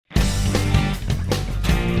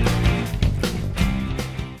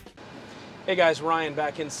Hey guys, Ryan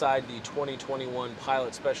back inside the 2021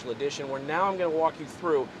 Pilot Special Edition, where now I'm going to walk you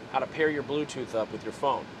through how to pair your Bluetooth up with your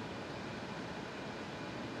phone.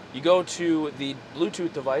 You go to the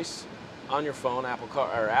Bluetooth device on your phone,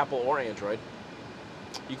 Apple or Android.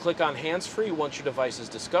 You click on hands-free once your device is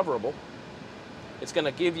discoverable. It's going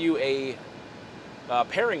to give you a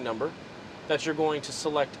pairing number that you're going to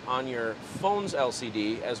select on your phone's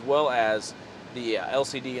LCD as well as the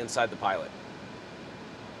LCD inside the Pilot.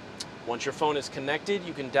 Once your phone is connected,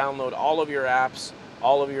 you can download all of your apps,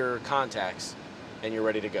 all of your contacts, and you're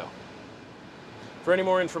ready to go. For any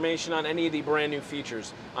more information on any of the brand new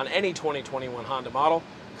features on any 2021 Honda model,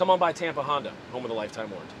 come on by Tampa Honda, home of the lifetime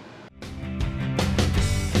warranty.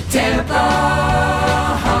 Tampa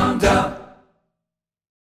Honda.